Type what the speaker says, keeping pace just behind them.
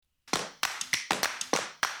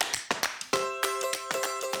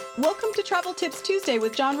Welcome to Travel Tips Tuesday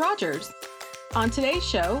with John Rogers. On today's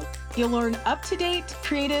show, you'll learn up-to-date,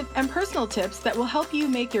 creative, and personal tips that will help you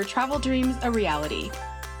make your travel dreams a reality.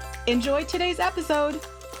 Enjoy today's episode.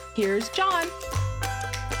 Here's John.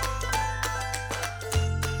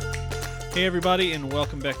 Hey everybody, and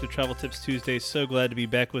welcome back to Travel Tips Tuesday. So glad to be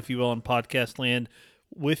back with you all in podcast land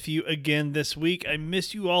with you again this week. I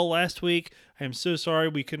missed you all last week. I am so sorry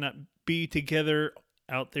we could not be together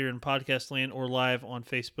out there in podcast land or live on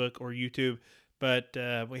Facebook or YouTube, but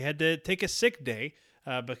we had to take a sick day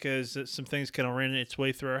because some things kind of ran its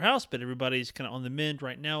way through our house, but everybody's kind of on the mend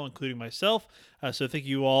right now, including myself. So thank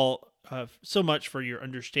you all so much for your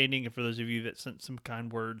understanding and for those of you that sent some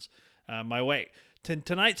kind words my way.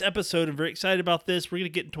 Tonight's episode, I'm very excited about this. We're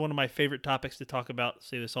going to get into one of my favorite topics to talk about. I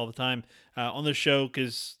say this all the time on the show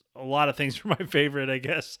because a lot of things are my favorite, I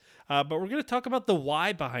guess. But we're going to talk about the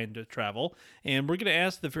why behind travel, and we're going to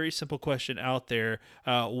ask the very simple question out there,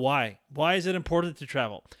 why? Why is it important to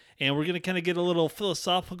travel? And we're going to kind of get a little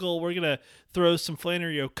philosophical. We're going to throw some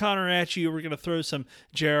Flannery O'Connor at you. We're going to throw some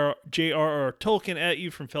J.R.R. Tolkien at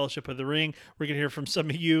you from Fellowship of the Ring. We're going to hear from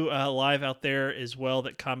some of you live out there as well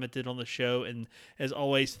that commented on the show. And as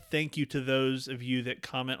always, thank you to those of you that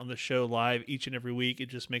comment on the show live each and every week. It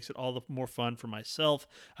just makes it all the more fun for myself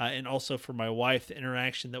and also for my wife. The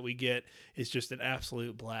interaction that we get is just an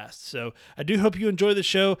absolute blast. So I do hope you enjoy the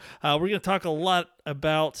show. We're going to talk a lot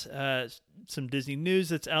about some Disney news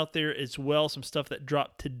that's out there as well, some stuff that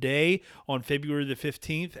dropped today on February the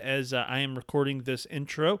 15th as I am recording this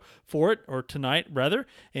intro for it, or tonight rather,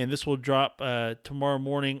 and this will drop tomorrow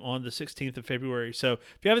morning on the 16th of February. So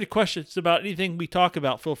if you have any questions about anything we talk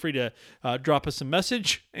about, feel free to drop us a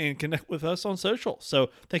message and connect with us on social. So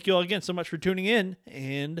thank you all again so much for tuning in,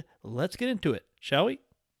 and let's get into it, shall we?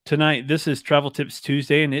 Tonight, this is Travel Tips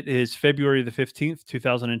Tuesday, and it is February the 15th,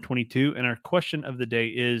 2022, and our question of the day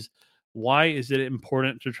is, why is it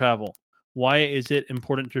important to travel? Why is it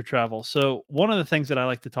important to travel? So one of the things that I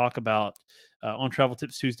like to talk about on Travel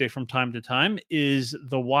Tips Tuesday from time to time is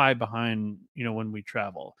the why behind, when we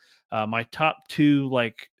travel. My top two,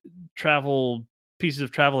 travel pieces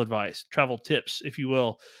of travel advice, travel tips, if you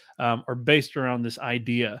will, are based around this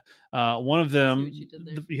idea. One of them,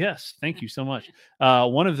 yes, thank you so much.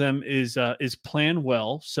 One of them is plan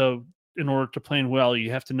well. So in order to plan well,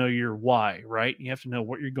 you have to know your why, right? You have to know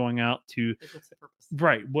what you're going out to. What's the purpose?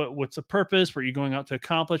 Right. What's the purpose? What are you going out to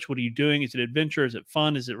accomplish? What are you doing? Is it adventure? Is it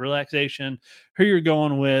fun? Is it relaxation? Who you're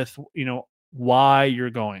going with? Why you're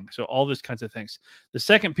going. So all those kinds of things. The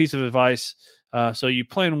second piece of advice, so you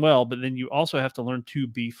plan well, but then you also have to learn to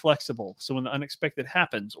be flexible. So when the unexpected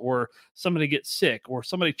happens, or somebody gets sick, or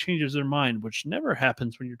somebody changes their mind, which never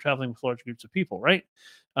happens when you're traveling with large groups of people, right?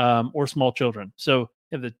 Or small children. So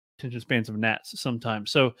you have the attention spans of gnats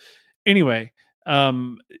sometimes. So anyway,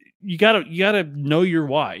 you gotta know your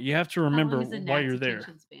why. You have to remember why you're there.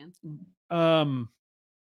 Not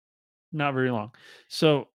very long.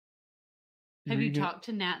 So have you talked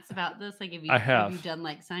to gnats about this? Have you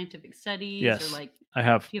done scientific studies? Yes, or I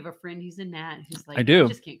have. Do you have a friend who's a gnat who's I do. I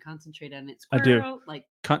just can't concentrate on it? Squirrel? I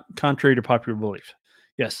do. Contrary to popular belief.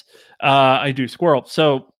 Yes, I do. Squirrel.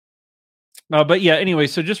 So, but yeah, anyway,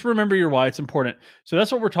 so just remember your why. It's important. So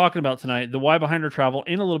that's what we're talking about tonight, the why behind our travel,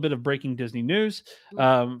 and a little bit of breaking Disney news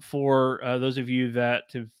for those of you that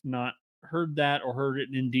have not heard that or heard it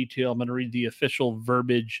in detail. I'm going to read the official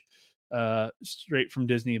verbiage straight from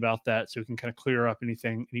Disney about that, so we can kind of clear up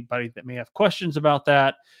anybody that may have questions about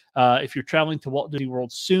that. If you're traveling to Walt Disney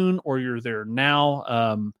World soon, or you're there now,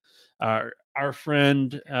 our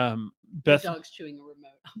friend Beth. The dog's chewing a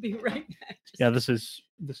remote. I'll be right back. This is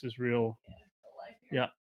real. Yeah.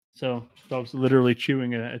 So dog's literally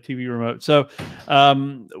chewing a TV remote. So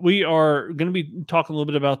we are going to be talking a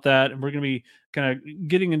little bit about that, and we're going to be kind of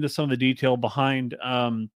getting into some of the detail behind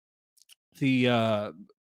the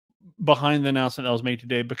announcement that was made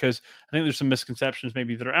today, because I think there's some misconceptions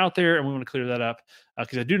maybe that are out there, and we want to clear that up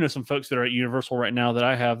because I do know some folks that are at Universal right now that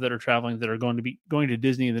I have that are traveling, that are going to be going to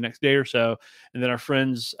Disney in the next day or so, and then our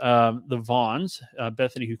friends the Vaughns,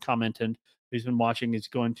 Bethany, who commented, who's been watching, is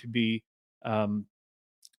going to be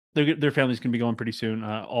their family's going to be going pretty soon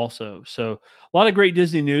also. So a lot of great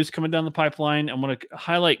Disney news coming down the pipeline. I want to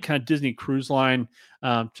highlight kind of Disney Cruise Line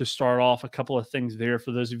to start off. A couple of things there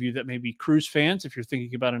for those of you that may be cruise fans, if you're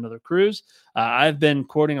thinking about another cruise. I've been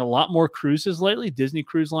quoting a lot more cruises lately: Disney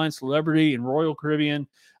Cruise Line, Celebrity, and Royal Caribbean,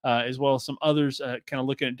 as well as some others, kind of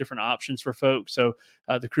looking at different options for folks. So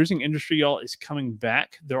the cruising industry, y'all, is coming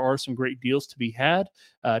back. There are some great deals to be had,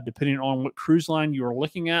 depending on what cruise line you are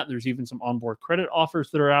looking at. There's even some onboard credit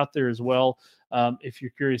offers that are out there as well, if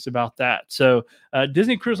you're curious about that. So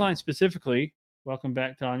Disney Cruise Line specifically, Welcome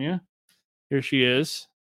back, Tanya. Here she is.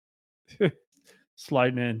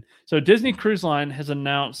 Sliding in. So Disney Cruise Line has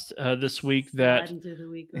announced this week that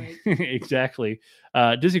exactly.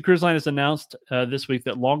 Disney Cruise Line has announced this week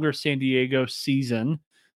that longer San Diego season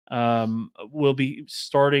will be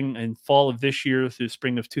starting in fall of this year through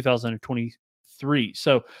spring of 2023.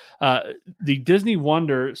 So the Disney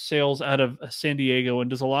Wonder sails out of San Diego and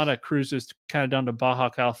does a lot of cruises kind of down to Baja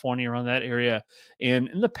California, around that area. And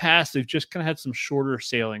in the past, they've just kind of had some shorter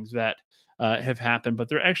sailings that have happened, but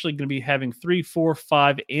they're actually going to be having 3, 4,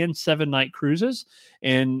 5, and 7 night cruises.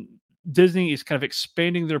 And Disney is kind of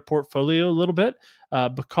expanding their portfolio a little bit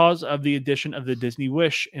because of the addition of the Disney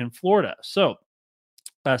Wish in Florida. So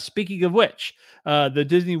speaking of which, the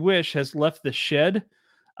Disney Wish has left the shed.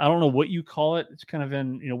 I don't know what you call it. It's kind of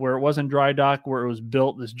in, where it was in dry dock, where it was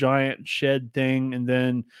built, this giant shed thing, and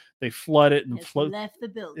then they flood it and left the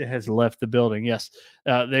building. It has left the building. Yes.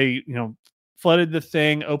 They, flooded the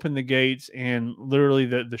thing, opened the gates, and literally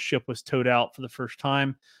the ship was towed out for the first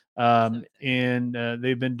time. And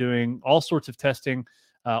they've been doing all sorts of testing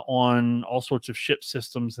on all sorts of ship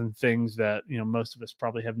systems and things that most of us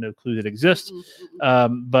probably have no clue that exist.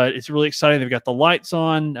 But it's really exciting. They've got the lights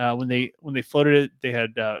on. When they floated it, they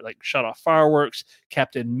had shot off fireworks.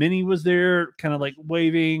 Captain Minnie was there, kind of like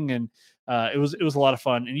waving, and it was a lot of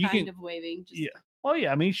fun. And you kind of waving. Yeah. Oh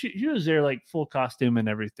yeah. I mean, she was there like full costume and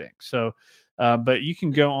everything. So. But you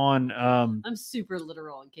can go on. I'm super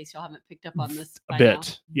literal in case y'all haven't picked up on this. A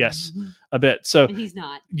bit, yes, a bit. So and he's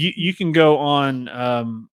not. You can go on,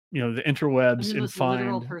 the interwebs I'm the and most find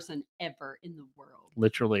literal person ever in the world.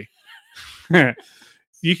 Literally,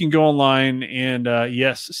 you can go online and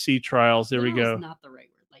yes, see trials. There we go. Not the right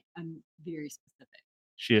word. Like I'm very specific.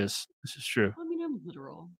 She is. This is true. I mean, I'm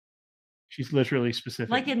literal. She's literally specific.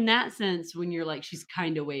 Like in that sense, when you're like, she's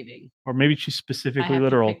kind of waving. Or maybe she's specifically I have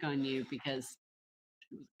literal. To pick on you because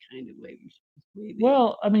she was kind of waving.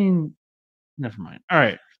 Well, I mean, never mind. All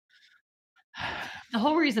right. The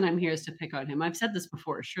whole reason I'm here is to pick on him. I've said this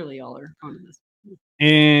before. Surely y'all are going to this.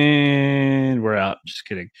 And we're out. Just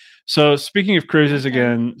kidding. So speaking of cruises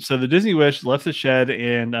again, so the Disney Wish left the shed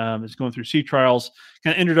and is going through sea trials,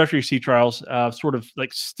 kind of introductory sea trials, sort of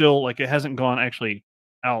like still like it hasn't gone actually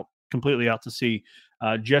out completely out to sea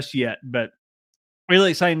just yet, but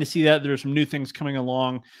really exciting to see that there's some new things coming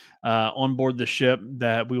along on board the ship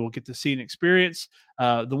that we will get to see and experience.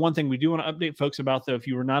 The one thing we do want to update folks about, though, if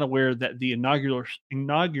you were not aware, that the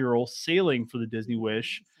inaugural sailing for the Disney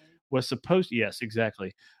Wish was supposed to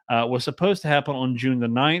happen on June the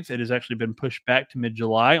 9th. It has actually been pushed back to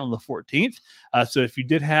mid-July on the 14th. So if you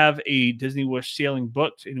did have a Disney Wish sailing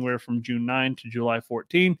booked anywhere from June 9 to July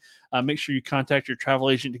 14, make sure you contact your travel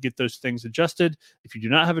agent to get those things adjusted. If you do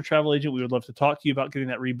not have a travel agent, we would love to talk to you about getting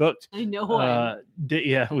that rebooked. I know.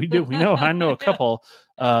 Yeah, we do. We know. I know a couple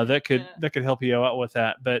that could help you out with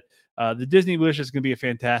that. But the Disney Wish is going to be a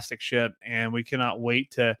fantastic ship, and we cannot wait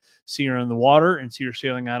to see her in the water and see her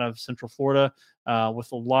sailing out of Central Florida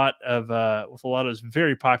with a lot of those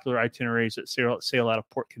very popular itineraries that sail out of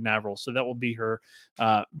Port Canaveral. So that will be her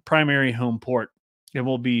primary home port, and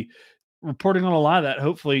we'll be reporting on a lot of that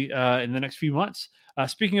hopefully in the next few months.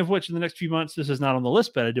 Speaking of which, in the next few months, this is not on the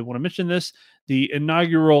list, but I did want to mention this: the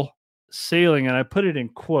inaugural sailing, and I put it in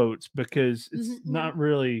quotes because it's not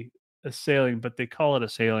really a sailing, but they call it a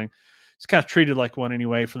sailing. It's kind of treated like one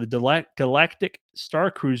anyway, for the Galactic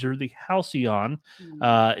Star Cruiser. The Halcyon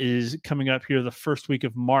is coming up here the first week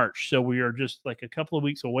of March. So we are just like a couple of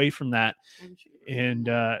weeks away from that. And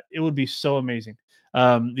it would be so amazing.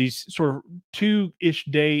 These sort of 2-ish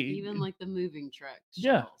day. Even like the moving trucks.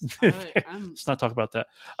 Yeah. Let's not talk about that.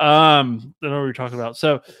 I don't know what we're talking about.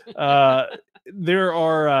 So there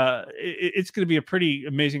are it's going to be a pretty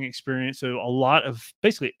amazing experience. So a lot of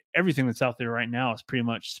basically everything that's out there right now is pretty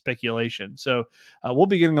much speculation. So we'll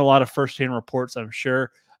be getting a lot of firsthand reports, I'm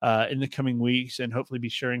sure, in the coming weeks, and hopefully be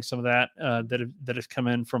sharing some of that that has come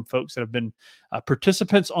in from folks that have been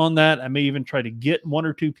participants on that. I may even try to get 1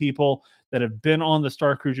 or 2 people that have been on the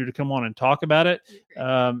Star Cruiser to come on and talk about it.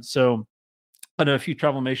 So I know a few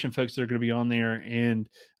Travelmation folks that are going to be on there, and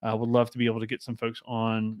would love to be able to get some folks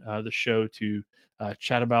on the show to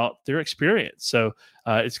chat about their experience. So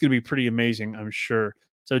it's going to be pretty amazing, I'm sure.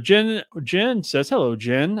 So Jen says, hello,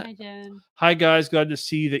 Jen. Hi, Jen. Hi, guys. Glad to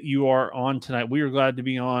see that you are on tonight. We are glad to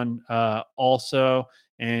be on also.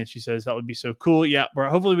 And she says, that would be so cool. Yeah, but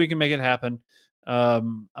hopefully we can make it happen.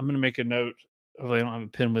 I'm going to make a note. Hopefully I don't have a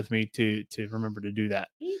pen with me to remember to do that.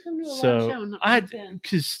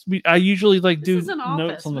 I usually do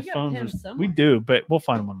notes on the phone. We do, but we'll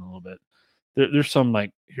find one in a little bit. There's some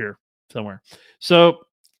like here somewhere. So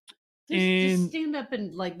Just stand up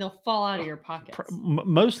and like they'll fall out of your pockets.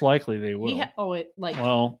 Most likely they will.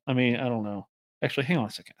 Well, I mean, I don't know. Actually, hang on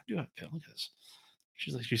a second. I do have a pen. Look at this.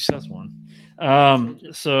 She says one.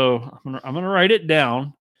 So I'm gonna write it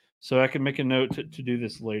down so I can make a note to do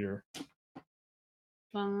this later.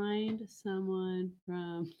 Find someone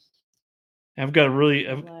from. I've got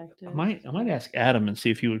I might ask Adam and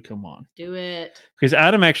see if he would come on. Do it. Because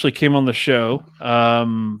Adam actually came on the show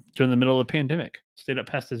during the middle of the pandemic. Stayed up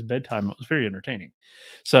past his bedtime. It was very entertaining.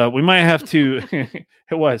 So we might have to. It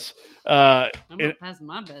was. I'm not past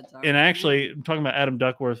my bedtime. And actually, I'm talking about Adam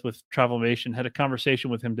Duckworth with Travelmation. Had a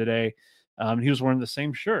conversation with him today. He was wearing the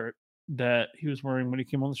same shirt that he was wearing when he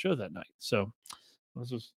came on the show that night. So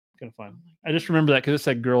this was kind of fun. I just remember that because it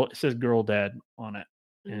said girl. It says girl dad on it.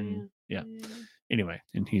 And yeah. Anyway,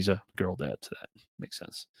 and he's a girl dad, so that makes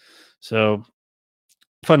sense. So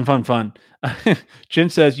fun. Jen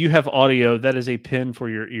says you have audio. That is a pin for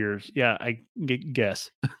your ears. Yeah, I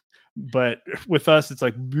guess. But with us, it's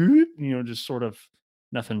like just sort of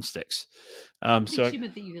nothing sticks. So she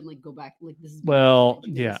meant that you can like go back like this. Is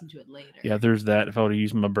yeah, listen to it later. Yeah. There's that. If I would have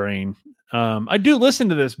used my brain, I do listen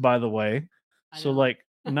to this, by the way. So like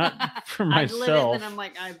not for myself. I live it, then I'm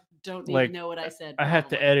like I don't even know what I said. I have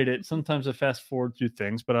to edit it. Sometimes I fast forward through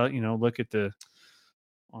things, but I, look at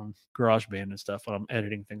on GarageBand and stuff when I'm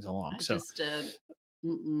editing things along.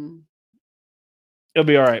 It'll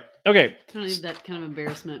be all right. Okay. I don't need that kind of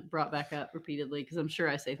embarrassment brought back up repeatedly because I'm sure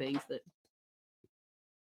I say things that.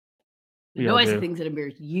 I say things that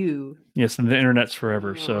embarrass you. Yes, and the internet's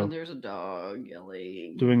forever. So there's a dog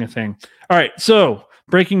yelling, doing a thing. All right. So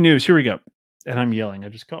breaking news. Here we go. And I'm yelling. I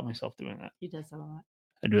just caught myself doing that. He does that a lot.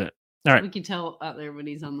 I do that. All right. We can tell out there when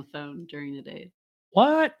he's on the phone during the day.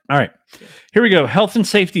 What? All right. Here we go. Health and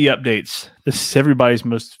safety updates. This is everybody's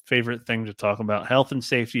most favorite thing to talk about. Health and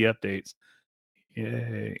safety updates.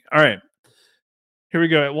 Yay. All right. Here we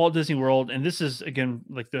go at Walt Disney World. And this is, again,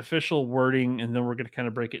 like the official wording. And then we're going to kind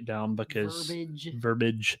of break it down because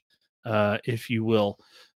verbiage, if you will.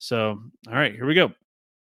 So, all right, here we go.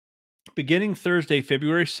 Beginning Thursday,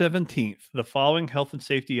 February 17th, the following health and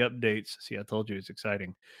safety updates. See, I told you it's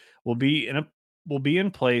exciting. Will be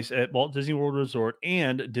in place at Walt Disney World Resort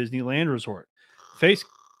and Disneyland Resort.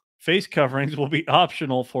 Face coverings will be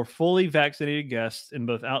optional for fully vaccinated guests in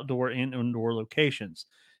both outdoor and indoor locations.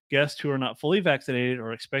 Guests who are not fully vaccinated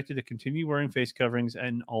are expected to continue wearing face coverings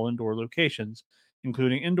in all indoor locations,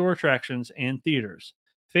 including indoor attractions and theaters.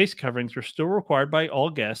 Face coverings are still required by all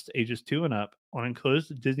guests ages 2 and up on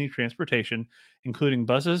enclosed Disney transportation, including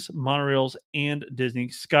buses, monorails, and Disney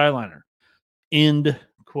Skyliner. End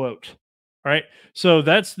quote. All right. So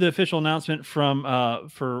that's the official announcement from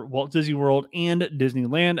for Walt Disney World and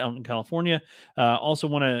Disneyland out in California. Also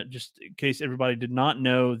want to, just in case everybody did not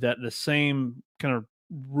know, that the same kind of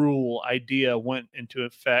rule idea went into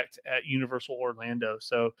effect at Universal Orlando.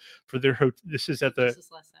 So for their this is at the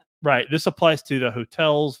right. This applies to the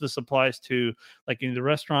hotels. This applies to like in the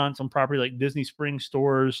restaurants on property like Disney Springs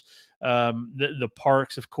stores, the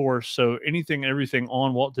parks, of course. So anything, everything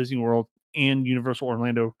on Walt Disney World and Universal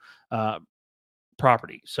Orlando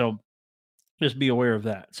property. So just be aware of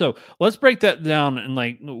that. So let's break that down and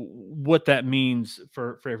like what that means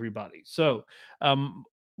for everybody. So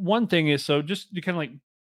one thing is, so just to kind of like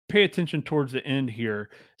pay attention towards the end here.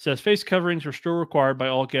 It says face coverings are still required by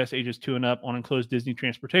all guests ages 2 and up on enclosed Disney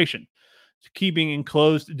transportation. Keeping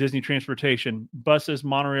enclosed Disney transportation, buses,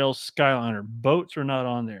 monorails, Skyliner, boats are not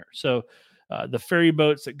on there. So the ferry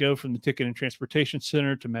boats that go from the Ticket and Transportation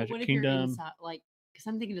Center to Magic Kingdom, because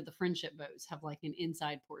I'm thinking that the friendship boats have like an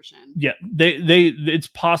inside portion. Yeah, it's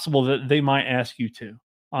possible that they might ask you to,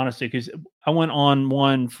 honestly, because I went on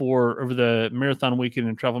one over the marathon weekend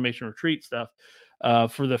and Travelmation retreat stuff.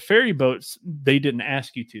 For the ferry boats, they didn't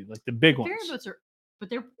ask you to, like the big ones. Ferry boats but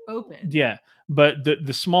they're open. Yeah, but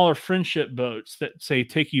the smaller friendship boats that say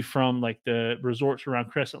take you from like the resorts around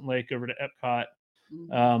Crescent Lake over to Epcot.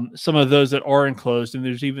 Some of those that are enclosed,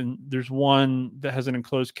 and there's one that has an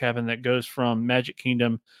enclosed cabin that goes from Magic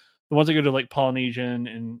Kingdom, the ones that go to like Polynesian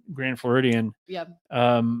and Grand Floridian. Yeah.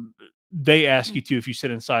 They ask you to if you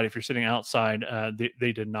sit inside. If you're sitting outside,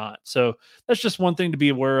 they did not. So that's just one thing to be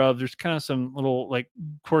aware of. There's kind of some little like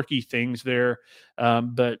quirky things there,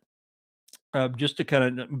 but just to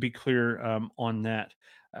kind of be clear on that.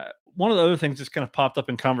 One of the other things that's kind of popped up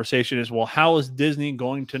in conversation is, well, how is Disney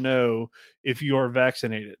going to know if you are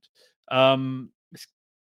vaccinated?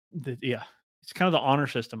 Yeah. it's kind of the honor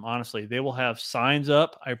system. Honestly, they will have signs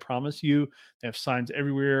up. I promise you, they have signs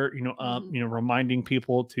everywhere. Reminding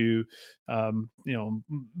people to,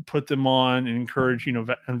 put them on and encourage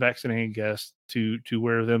unvaccinated guests to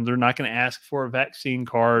wear them. They're not going to ask for a vaccine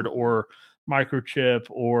card or microchip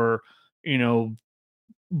or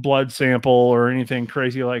blood sample or anything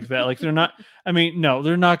crazy like that. Like they're not. I mean, no,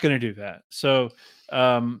 they're not going to do that. So,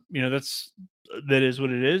 that is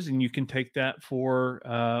what it is, and you can take that for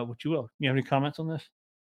what you will. You have any comments on this?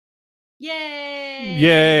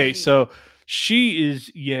 Yay! So she is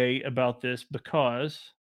yay about this because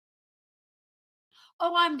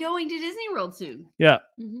I'm going to Disney World soon. Yeah.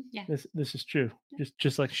 Mm-hmm. Yeah. This is true.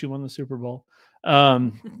 Just like she won the Super Bowl.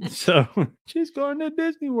 So she's going to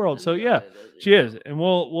Disney World. So yeah, she is, and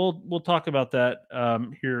we'll talk about that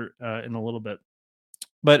here in a little bit.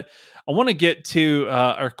 But I want to get to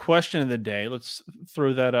our question of the day. Let's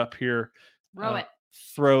throw that up here.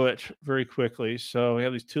 Throw it very quickly. So we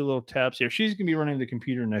have these two little tabs here. She's going to be running the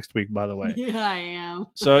computer next week, by the way. Yeah, I am.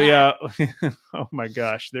 So yeah. Oh my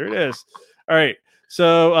gosh, there it is. All right.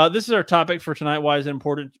 So this is our topic for tonight. Why is it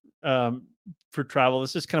important for travel?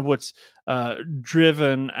 This is kind of what's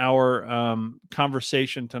driven our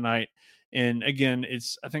conversation tonight. And again,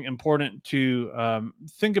 it's, I think, important to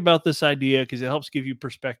think about this idea because it helps give you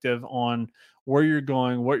perspective on where you're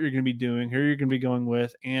going, what you're going to be doing, who you're going to be going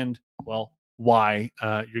with, and, well, why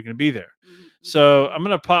you're going to be there. Mm-hmm. So I'm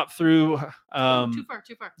going to pop through. Too far.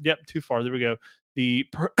 Yep, too far. There we go. The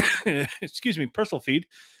personal feed.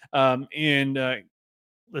 And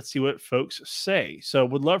let's see what folks say. So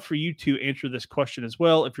would love for you to answer this question as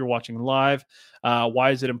well. If you're watching live,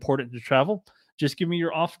 why is it important to travel? Just give me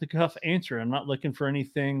your off the cuff answer. I'm not looking for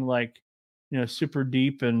anything like, super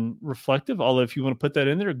deep and reflective. Although if you want to put that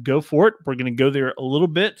in there, go for it. We're going to go there a little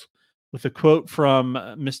bit with a quote from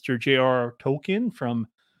Mr. J.R.R. Tolkien from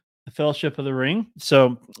The Fellowship of the Ring.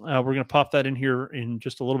 So we're going to pop that in here in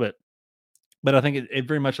just a little bit. But I think it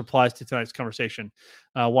very much applies to tonight's conversation.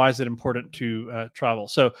 Why is it important to travel?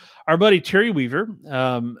 So our buddy Terry Weaver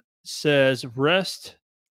says rest,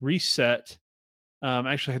 reset.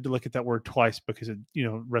 Actually, I had to look at that word twice because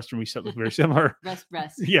rest and reset look very similar. Rest.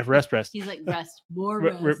 Yeah, rest. He's like rest, more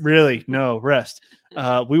rest. Really? No, rest.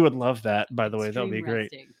 We would love that, by the way. That would be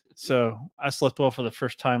great. Resting. So I slept well for the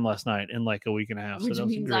first time last night in like a week and a half. Which so that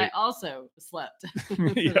means was great. I also slept for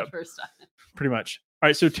the first time. Pretty much. All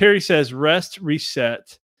right. So Terry says rest,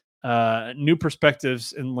 reset, new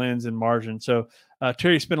perspectives and lens and margin. So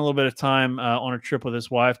Terry spent a little bit of time on a trip with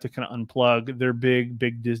his wife to kind of unplug. They're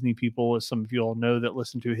big Disney people, as some of you all know that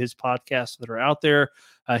listen to his podcasts that are out there.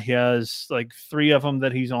 He has like 3 of them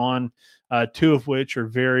that he's on, 2 of which are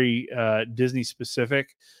very Disney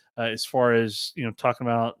specific. As far as talking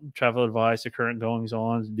about travel advice, the current goings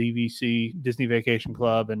on, DVC, Disney Vacation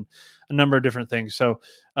Club, and a number of different things. So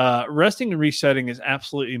resting and resetting is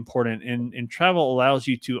absolutely important, and travel allows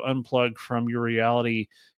you to unplug from your reality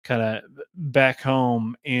kind of back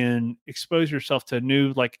home and expose yourself to a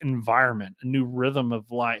new environment, a new rhythm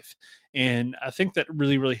of life. And I think that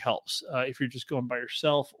really helps if you're just going by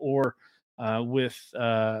yourself or with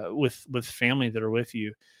family that are with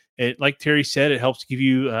you. It, like Terry said, it helps give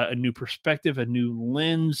you a new perspective, a new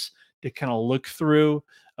lens to kind of look through,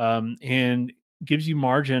 and gives you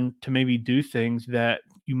margin to maybe do things that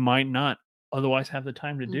you might not otherwise have the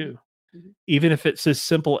time to do. Mm-hmm. Even if it's as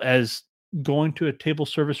simple as going to a table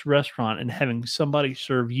service restaurant and having somebody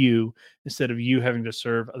serve you instead of you having to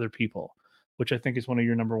serve other people, which I think is one of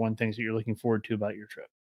your number one things that you're looking forward to about your trip.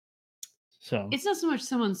 So it's not so much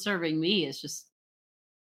someone serving me, it's just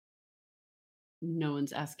no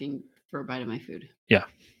one's asking for a bite of my food. Yeah.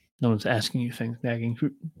 No one's asking you things, nagging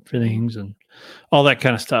for things and all that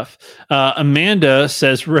kind of stuff. Amanda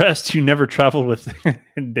says, rest, you never traveled with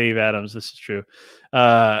Dave Adams. This is true.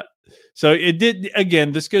 So it did,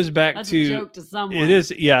 again, this goes back That's to... a joke to someone. It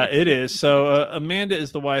is. Yeah, it is. So Amanda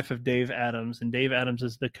is the wife of Dave Adams, and Dave Adams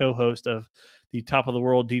is the co-host of the Top of the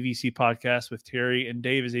World DVC podcast with Terry. And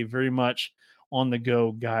Dave is a very much on the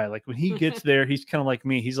go guy. Like when he gets there, he's kind of like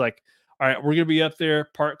me. He's like, all right, we're going to be up there,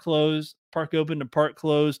 park open to park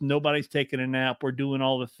closed. Nobody's taking a nap. We're doing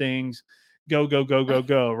all the things. Go,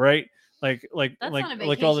 right? Like not a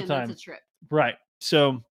vacation, all the time. That's a trip. Right.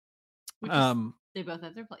 So they both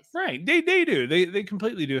have their place. Right. They do. They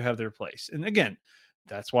completely do have their place. And again,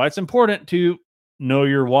 that's why it's important to know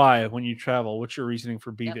your why when you travel, what's your reasoning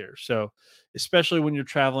for being there. So especially when you're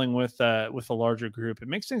traveling with a larger group, it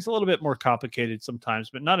makes things a little bit more complicated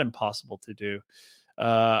sometimes, but not impossible to do.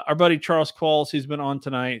 Our buddy Charles Qualls, who's been on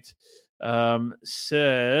tonight,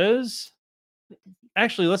 says,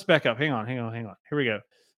 actually, let's back up. Hang on. Here we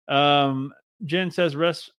go. Jen says,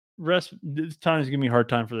 rest, Rest. Tony's giving me a hard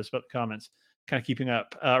time for this about the comments. Kind of keeping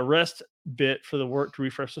up. Rest bit for the work to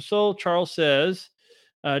refresh the soul. Charles says,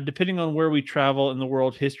 depending on where we travel in the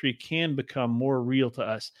world, history can become more real to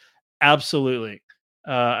us. Absolutely.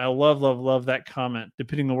 I love that comment.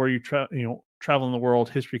 Depending on where you travel in the world,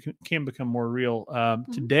 history can become more real.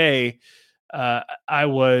 Today, I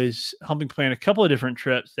was helping plan a couple of different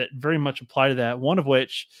trips that very much apply to that. One of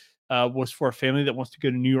which was for a family that wants to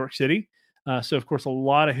go to New York City. So, of course, a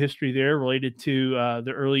lot of history there related to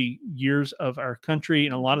the early years of our country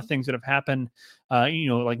and a lot of things that have happened, like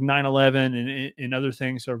 9/11 and other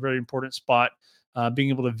things are a very important spot. Being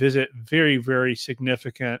able to visit very, very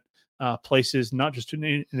significant places, not just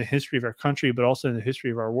in the history of our country, but also in the history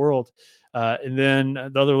of our world. And then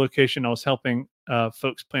the other location I was helping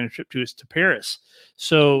folks plan a trip to is to Paris.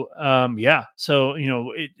 So, So,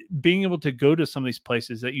 being able to go to some of these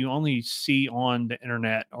places that you only see on the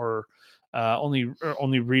internet or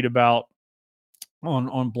only read about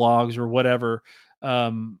on blogs or whatever,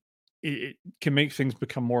 it can make things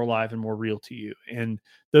become more alive and more real to you. And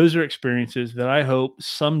those are experiences that I hope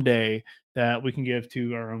someday that we can give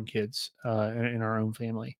to our own kids in our own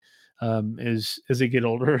family as they get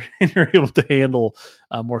older and are able to handle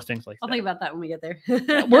more things like that. I'll think about that when we get there.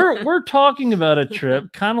 We're talking about a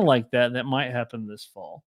trip kind of like that might happen this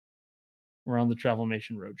fall around the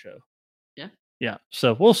Travelmation Roadshow. Yeah.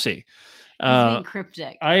 So we'll see. Being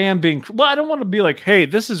cryptic. I am being. Well, I don't want to be like, hey,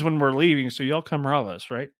 this is when we're leaving, so y'all come rob us,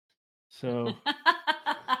 right? So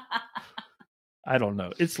I don't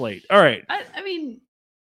know. It's late. All right. I mean,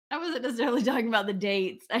 I wasn't necessarily talking about the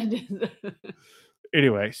dates. I did.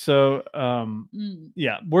 Anyway, so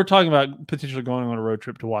yeah, we're talking about potentially going on a road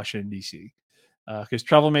trip to Washington, D.C. Because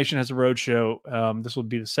Travelmation has a road show. This will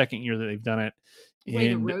be the second year that they've done it.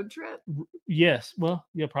 Wait, a road trip? Yes. Well,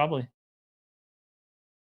 yeah, probably.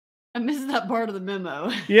 I missed that part of the memo.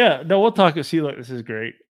 Yeah, no, we'll talk. See, look, this is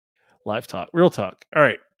great. Live talk, real talk. All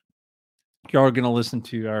right. Y'all are going to listen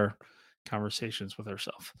to our conversations with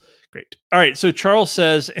ourselves. Great. All right. So Charles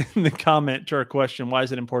says in the comment to our question, why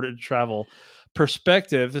is it important to travel?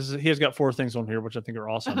 Perspective. He has got 4 things on here, which I think are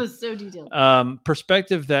awesome. That was so detailed.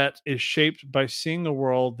 Perspective that is shaped by seeing a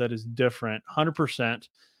world that is different. 100%.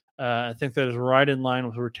 I think that is right in line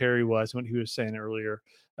with where Terry was when he was saying earlier.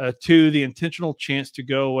 2, the intentional chance to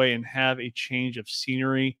go away and have a change of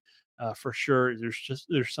scenery. For sure,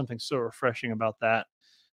 there's something so refreshing about that.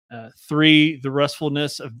 3, the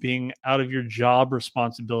restfulness of being out of your job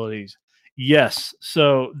responsibilities. Yes,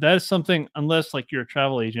 so that is something. Unless like you're a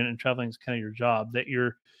travel agent and traveling is kind of your job, that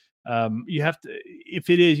you have to. If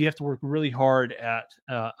it is, you have to work really hard at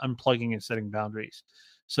unplugging and setting boundaries.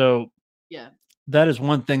 So yeah. That is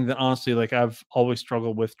one thing that honestly, like I've always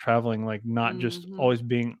struggled with traveling, like not just always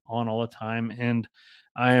being on all the time. And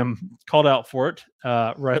I am called out for it,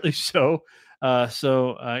 rightly so. I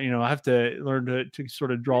have to learn to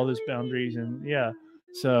sort of draw those boundaries and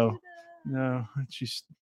no, it's just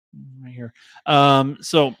right here.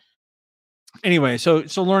 Anyway, so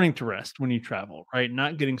learning to rest when you travel, right?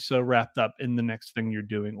 Not getting so wrapped up in the next thing you're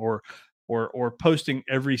doing or posting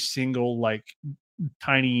every single like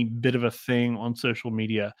tiny bit of a thing on social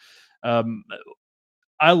media.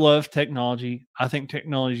 I love technology. I think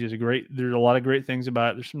technology is there's a lot of great things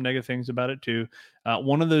about it. There's some negative things about it too.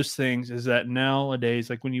 One of those things is that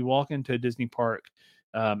nowadays, like when you walk into a Disney park,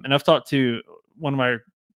 and I've talked to one of my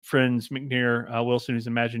friends, McNair Wilson, who's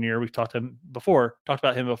Imagineer. We've talked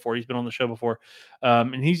about him before. He's been on the show before.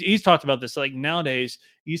 And he's talked about this. Like nowadays,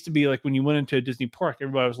 it used to be like when you went into a Disney park,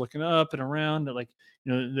 everybody was looking up and around at like,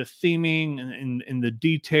 the theming and the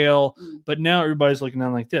detail. But now everybody's looking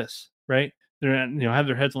down like this, right? They're have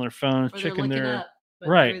their heads on their phones, checking their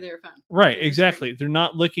right. Right, exactly. They're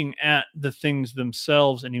not looking at the things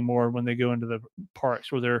themselves anymore when they go into the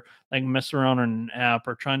parks, where they're like messing around on an app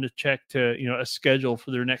or trying to check to a schedule for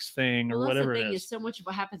their next thing or whatever it is. So much of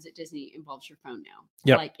what happens at Disney involves your phone now.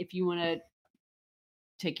 Yep. Like if you want to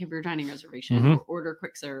take care of your dining reservation or order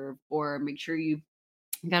quick serve or make sure you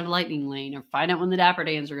got a lightning lane or find out when the Dapper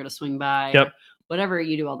Dans are going to swing by or whatever,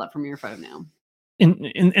 you do all that from your phone now.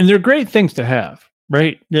 And they're great things to have,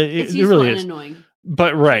 right? It's useful really and annoying.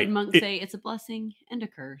 But right, monks say it's a blessing and a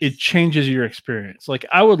curse. It changes your experience. Like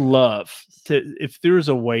I would love to, if there was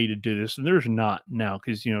a way to do this, and there's not now,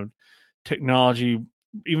 because technology,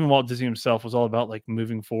 even Walt Disney himself was all about like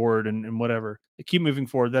moving forward and whatever. They keep moving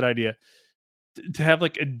forward. That idea to have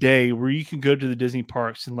like a day where you can go to the Disney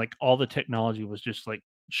parks and like all the technology was just like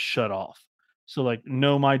shut off. So like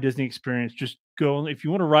no My Disney Experience, just go. If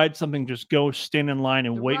you want to ride something, just go stand in line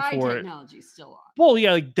and wait for it. Technology's still on. Well,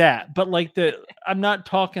 yeah, like that. But like I'm not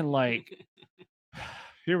talking like,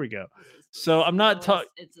 here we go. So I'm not talking.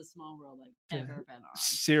 It's a small world I've ever been on.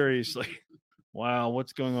 Seriously. Wow,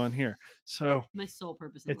 what's going on here? So my sole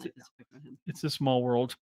purpose in life is to pick on him. It's a small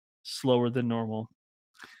world, slower than normal.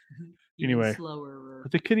 Anyway, slower.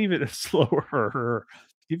 But they could even slower.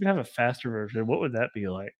 Even have a faster version. What would that be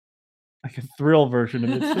like? Like a thrill version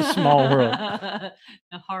of It's a Small World. A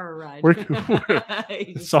horror ride.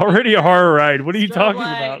 It's already a horror ride. What are you talking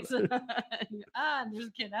about? There's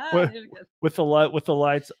a kid. With the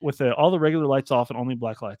lights, all the regular lights off and only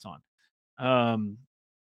black lights on. I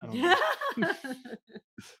don't know.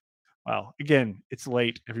 Wow. Again, it's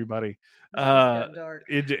late, everybody. Dark.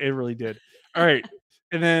 It really did. All right.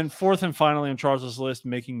 And then fourth and finally on Charles's list,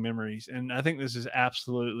 making memories. And I think this is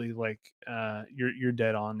absolutely like you're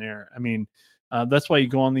dead on there. I mean, that's why you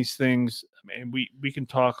go on these things. I mean, we can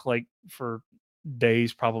talk like for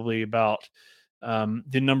days probably about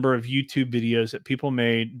the number of YouTube videos that people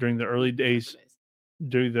made during the early days,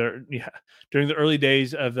 during the early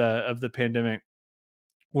days of the pandemic,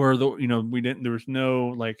 where there was no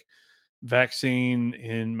like vaccine,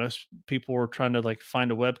 and most people were trying to like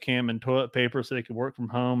find a webcam and toilet paper so they could work from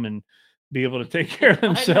home and be able to take care of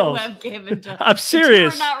themselves. I'm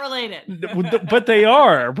serious. We're not related, but they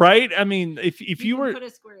are, right? I mean, if you were put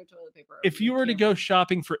a square of toilet paper, if you were to go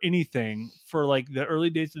shopping for anything for like the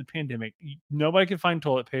early days of the pandemic, nobody could find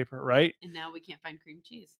toilet paper, right? And now we can't find cream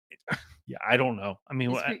cheese. Yeah, I don't know. I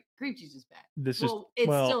mean, cream cheese is bad. It's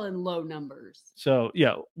still in low numbers. So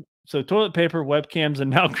yeah. So toilet paper, webcams,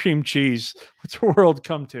 and now cream cheese. What's the world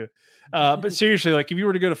come to? But seriously, like if you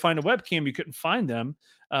were to go to find a webcam, you couldn't find them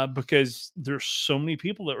because there's so many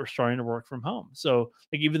people that were starting to work from home. So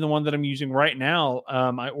like even the one that I'm using right now,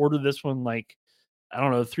 I ordered this one like, I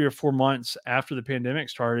don't know, 3 or 4 months after the pandemic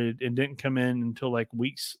started and didn't come in until like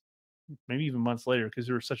weeks, maybe even months later because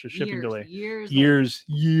there was such a shipping delay. Years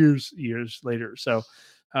later. So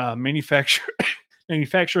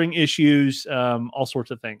manufacturing issues, all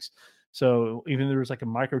sorts of things. So even there was like a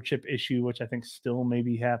microchip issue, which I think still may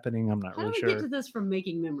be happening. I'm not really sure. How do we get to this from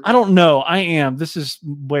making memories? I don't know. I am. This is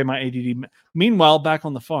way my ADD. Meanwhile, back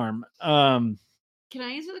on the farm. Can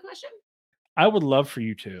I answer the question? I would love for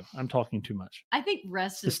you to. I'm talking too much. I think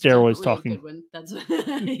rest is the steroids talking. A good one. That's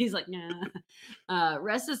he's like, nah.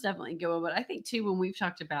 Rest is definitely a good one. But I think too, when we've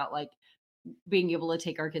talked about like being able to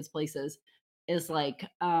take our kids places, is like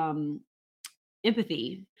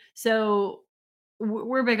empathy. So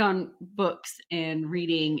we're big on books and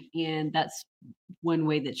reading, and that's one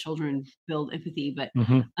way that children build empathy. But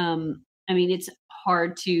I mean, it's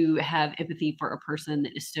hard to have empathy for a person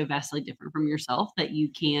that is so vastly different from yourself that you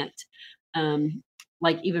can't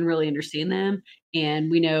like even really understand them.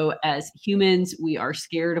 And we know as humans, we are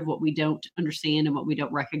scared of what we don't understand and what we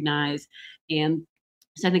don't recognize. And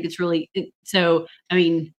so I think it's really so. I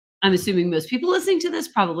mean, I'm assuming most people listening to this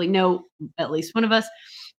probably know at least one of us.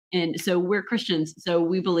 And so we're Christians. So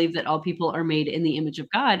we believe that all people are made in the image of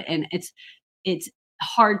God. And it's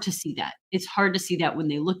hard to see that. It's hard to see that when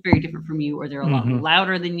they look very different from you, or they're a lot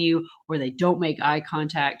louder than you, or they don't make eye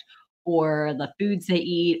contact, or the foods they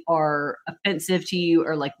eat are offensive to you,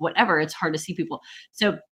 or like whatever. It's hard to see people.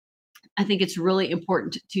 So I think it's really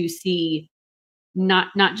important to see not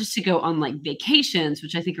just to go on like vacations,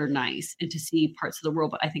 which I think are nice, and to see parts of the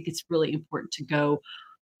world, but I think it's really important to go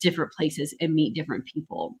different places and meet different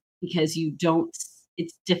people, because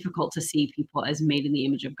it's difficult to see people as made in the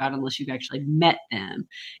image of God unless you've actually met them.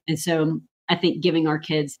 And so I think giving our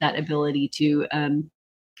kids that ability to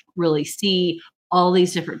really see all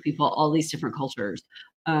these different people, all these different cultures,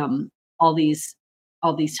 all these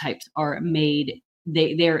types are made,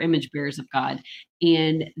 they are image bearers of God,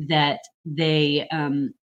 and that they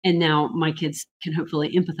and now my kids can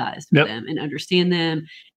hopefully empathize with them and understand them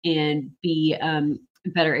and be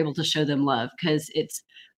better able to show them love, because it's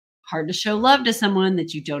hard to show love to someone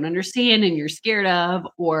that you don't understand and you're scared of,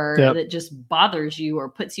 or that just bothers you or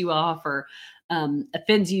puts you off or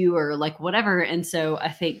offends you or like whatever. And so I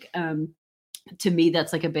think to me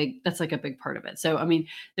that's like a big part of it. So I mean,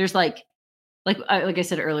 there's like I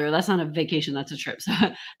said earlier, that's not a vacation, that's a trip. So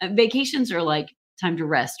vacations are like time to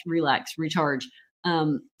rest, relax, recharge,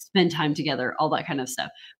 spend time together, all that kind of stuff.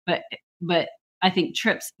 But I think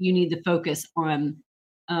trips, you need to focus on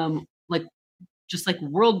like just like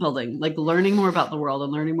world building, like learning more about the world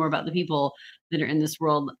and learning more about the people that are in this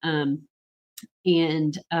world.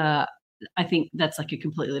 And I think that's like a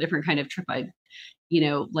completely different kind of trip. I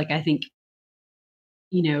think,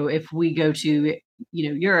 if we go to,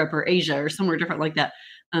 Europe or Asia or somewhere different like that,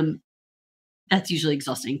 that's usually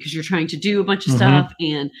exhausting because you're trying to do a bunch of stuff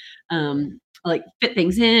and like fit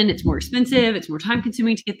things in. It's more expensive. It's more time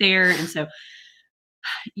consuming to get there. And so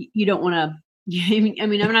you don't want to I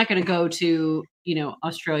mean, I'm not going to go to,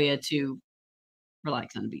 Australia to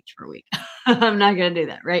relax on the beach for a week. I'm not going to do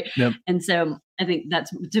that. Right. Yep. And so I think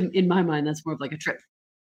in my mind, that's more of like a trip.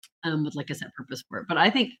 With like a set purpose for it. But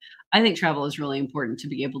I think travel is really important to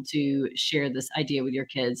be able to share this idea with your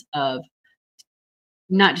kids of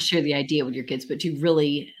not to share the idea with your kids, but to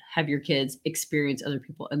really have your kids experience other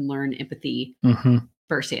people and learn empathy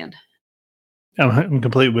firsthand. I'm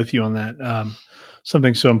completely with you on that.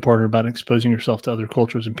 Something so important about exposing yourself to other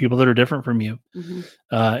cultures and people that are different from you,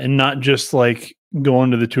 and not just like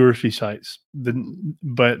going to the touristy sites,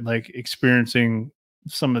 but like experiencing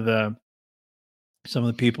some of the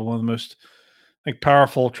people. One of the most like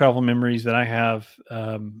powerful travel memories that I have,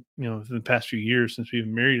 in the past few years since we've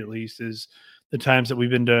been married, at least, is the times that we've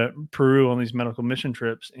been to Peru on these medical mission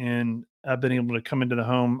trips, and I've been able to come into the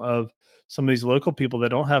home of some of these local people that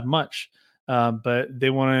don't have much, but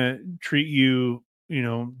they want to treat you,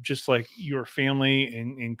 just like your family,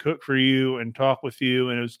 and cook for you and talk with you,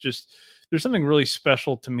 and it was just there's something really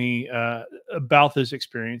special to me about those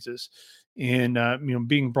experiences, and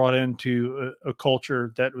being brought into a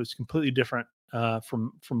culture that was completely different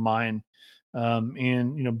from mine,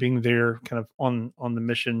 and being there kind of on the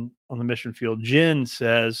mission field. Jen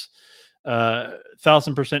says,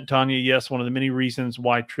 1,000% Tanya, yes, one of the many reasons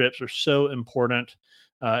why trips are so important,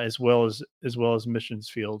 as well as missions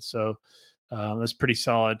fields. So that's pretty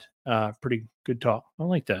solid, pretty good talk. I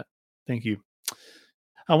like that. Thank you.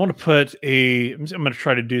 I want to I'm going to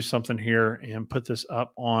try to do something here and put this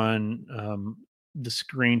up on the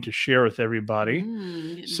screen to share with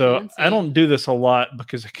everybody. So fancy. I don't do this a lot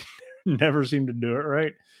because I can never seem to do it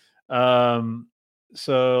right.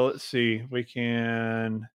 So let's see. We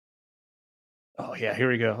can. Oh yeah, here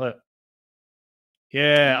we go. Look.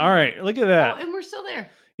 Yeah. All right. Look at that. Oh, and we're still there.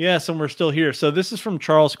 Yes, and we're still here. So this is from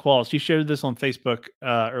Charles Qualls. He shared this on Facebook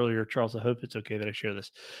earlier. Charles, I hope it's okay that I share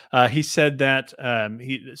this. He said that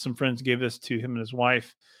some friends gave this to him and his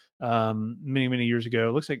wife many years ago.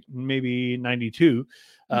 It looks like maybe 92.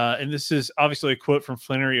 And this is obviously a quote from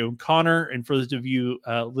Flannery O'Connor. And for those of you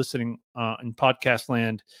listening in podcast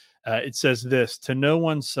land, it says this: "To know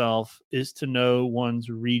oneself is to know one's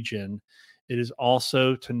region. It is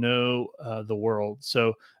also to know the world."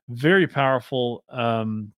 So very powerful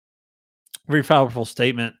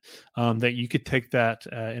statement, that you could take that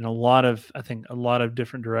in a lot of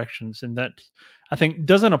different directions, and that I think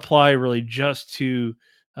doesn't apply really just to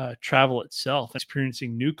travel itself,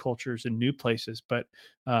 experiencing new cultures and new places, but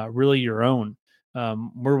really your own.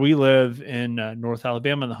 Where we live in North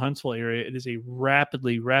Alabama, in the Huntsville area, it is a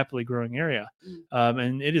rapidly growing area,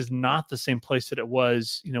 and it is not the same place that it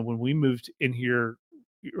was, when we moved in here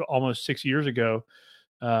almost 6 years ago,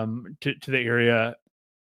 to the area,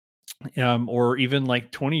 or even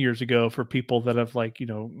like 20 years ago for people that have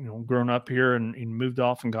grown up here and moved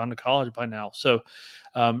off and gone to college by now. So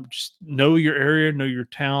just know your area, know your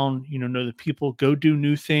town, know the people, go do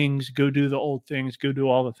new things, go do the old things, go do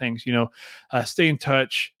all the things, stay in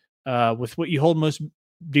touch with what you hold most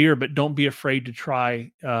dear, but don't be afraid to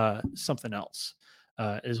try something else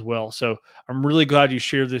as well. So I'm really glad you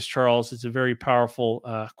shared this, Charles. It's a very powerful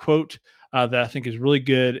quote that I think is really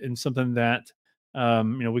good, and something that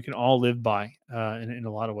we can all live by in a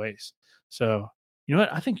lot of ways. So you know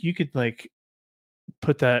what? I think you could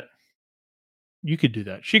put that. You could do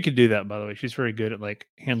that. She could do that, by the way. She's very good at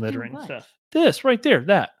hand lettering and stuff. This right there,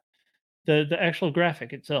 that the actual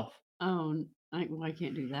graphic itself. Oh, I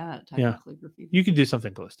can't do that type Yeah. of calligraphy. You can do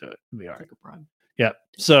something close to it. It'll be all right. Take a prime. Yeah.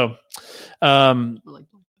 So,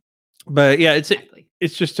 but yeah,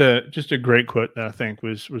 it's just a great quote that I think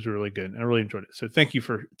was really good. I really enjoyed it. So thank you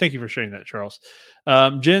for sharing that, Charles.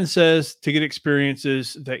 Jen says, to get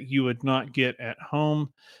experiences that you would not get at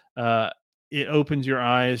home. It opens your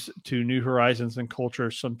eyes to new horizons and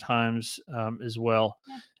cultures sometimes as well.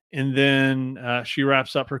 Yeah. And then she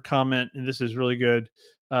wraps up her comment, and this is really good.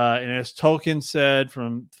 And as Tolkien said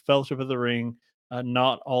from Fellowship of the Ring,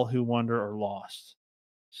 not all who wander are lost.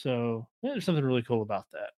 So there's something really cool about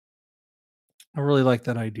that. I really like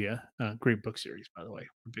that idea. Great book series, by the way.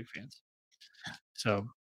 We're big fans. So,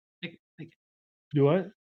 big. Do what?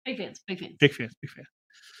 Big fans. Big fans.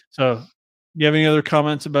 So, do you have any other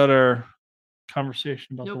comments about our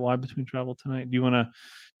conversation about the why between travel tonight? Do you want to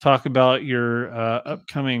talk about your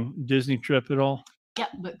upcoming Disney trip at all? Yeah,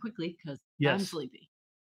 but quickly, because I'm sleepy.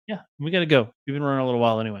 Yeah, we got to go. We've been running a little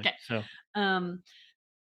while anyway. Okay.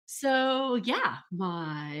 So yeah,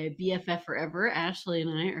 my BFF forever, Ashley, and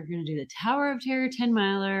I are going to do the Tower of Terror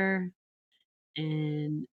 10-miler,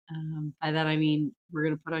 and by that I mean we're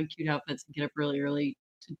going to put on cute outfits and get up really early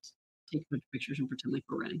to take a bunch of pictures and pretend like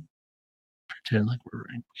we're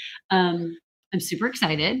running. I'm super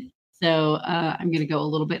excited. So I'm going to go a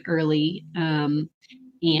little bit early, and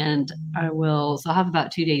so I'll have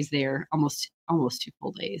about 2 days there, almost 2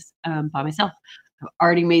 full days by myself. I've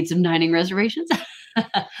already made some dining reservations.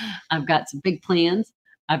 I've got some big plans.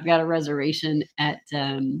 I've got a reservation at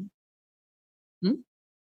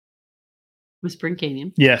Whispering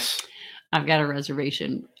Canyon. Yes. I've got a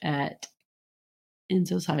reservation at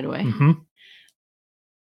Enzo's Hideaway. Mm-hmm.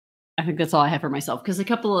 I think that's all I have for myself, because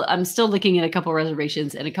I'm still looking at a couple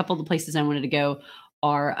reservations, and a couple of the places I wanted to go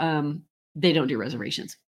are they don't do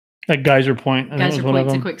reservations. Like Geyser Point. Geyser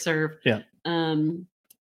Point's a quick serve. Yeah.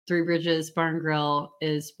 Three Bridges Bar and Grill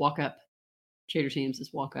is walk up. Trader Sam's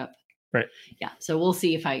is walk up. Right. Yeah. So we'll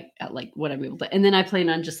see if I like what I'm able to. And then I plan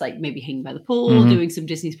on just like maybe hanging by the pool, doing some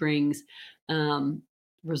Disney Springs,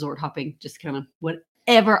 resort hopping, just kind of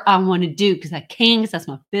whatever I want to do, because I can, because that's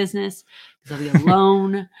my business, because I'll be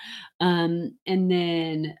alone. And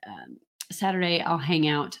then Saturday I'll hang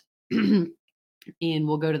out and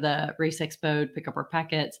we'll go to the Race Expo, pick up our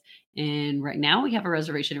packets. And right now we have a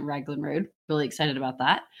reservation at Raglan Road. Really excited about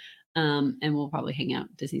that. And we'll probably hang out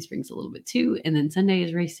at Disney Springs a little bit too. And then Sunday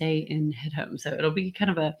is race day and head home. So it'll be kind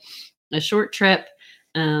of a short trip.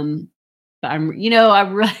 But I'm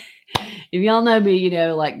really, if y'all know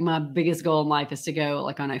me, like my biggest goal in life is to go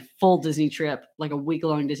like on a full Disney trip, like a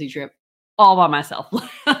week-long Disney trip, all by myself,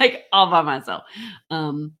 like all by myself.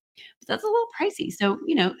 But that's a little pricey. So,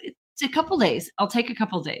 it's a couple days. I'll take a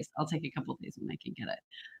couple days when I can get it.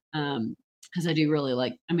 Because I do really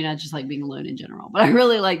I just like being alone in general, but I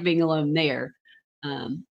really like being alone there.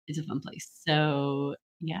 It's a fun place. So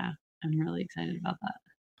yeah, I'm really excited about that.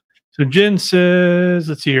 So Jen says,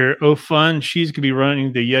 let's see here. Oh, fun. She's going to be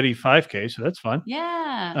running the Yeti 5K. So that's fun.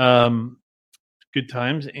 Yeah. Good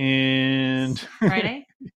times. And Friday?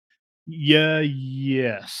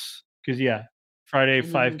 Yes. Because Friday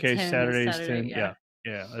 5K, 10, Saturday's 10.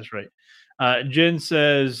 Yeah, that's right. Jen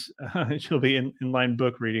says she'll be in line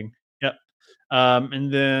book reading. Yep.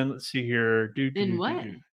 And then let's see here.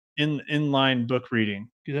 In line book reading,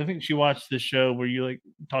 because I think she watched this show where you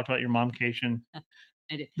talked about your momcation.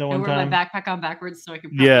 I did. I wear my backpack on backwards so I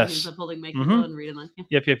can use the holding my Kindle and read in line.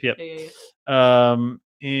 Yep. Yeah.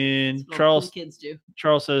 And Charles kids do.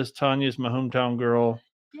 Charles says Tanya's my hometown girl.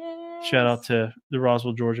 Yes. Shout out to the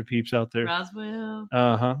Roswell, Georgia peeps out there. Roswell.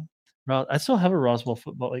 I still have a Roswell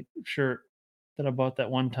football shirt that I bought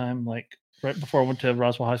that one time, right before I went to a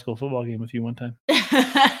Roswell High School football game with you one time.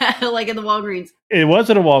 Like in the Walgreens. It was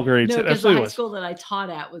at a Walgreens. No, because the high school that I taught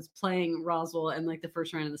at was playing Roswell in the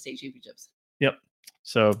first round of the state championships. Yep.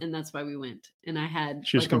 So. And that's why we went. And I had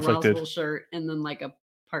a Roswell shirt and then a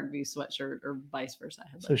Parkview sweatshirt, or vice versa.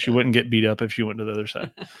 So she wouldn't get beat up if she went to the other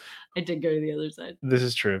side. I did go to the other side. This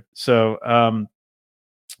is true. So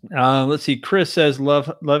let's see. Chris says,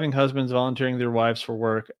 loving husbands volunteering their wives for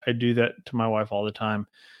work. I do that to my wife all the time.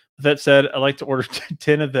 With that said, I like to order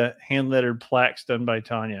 10 of the hand-lettered plaques done by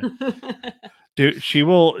Tanya. Dude, she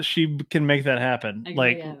can make that happen.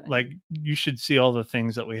 You should see all the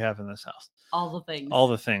things that we have in this house. All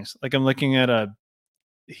the things. I'm looking at a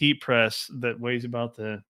heat press that weighs about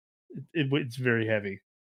it's very heavy.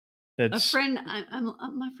 That's a friend.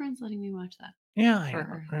 My friend's letting me watch that. Yeah, for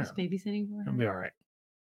her. He's babysitting for her. It'll be all right.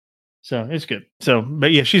 So it's good. So,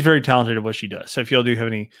 but yeah, she's very talented at what she does. So if y'all do have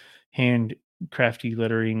any handcrafty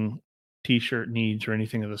lettering, T-shirt needs, or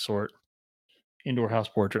anything of the sort, indoor house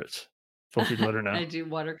portraits, feel free to let her know. I do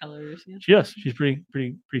watercolors. Yeah. Yes, she's pretty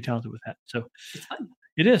talented with that. So it's fun.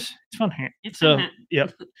 It is. It's fun. It's fun.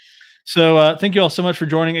 Yep. So thank you all so much for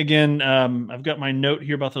joining again. I've got my note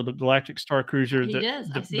here about the Galactic Star Cruiser.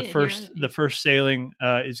 The first sailing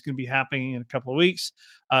is going to be happening in a couple of weeks.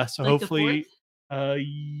 So hopefully,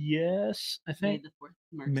 yes, I think.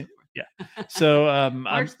 March the 4th. Yeah. So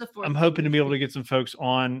March the 4th. I'm hoping to be able to get some folks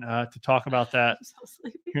on to talk about that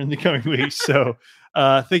here in the coming weeks. So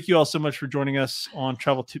thank you all so much for joining us on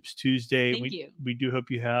Travel Tips Tuesday. Thank you. We do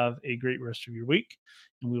hope you have a great rest of your week,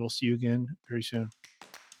 and we will see you again very soon.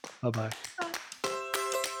 Bye-bye. Bye.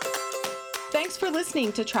 Thanks for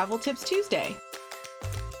listening to Travel Tips Tuesday.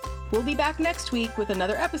 We'll be back next week with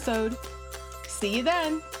another episode. See you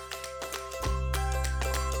then.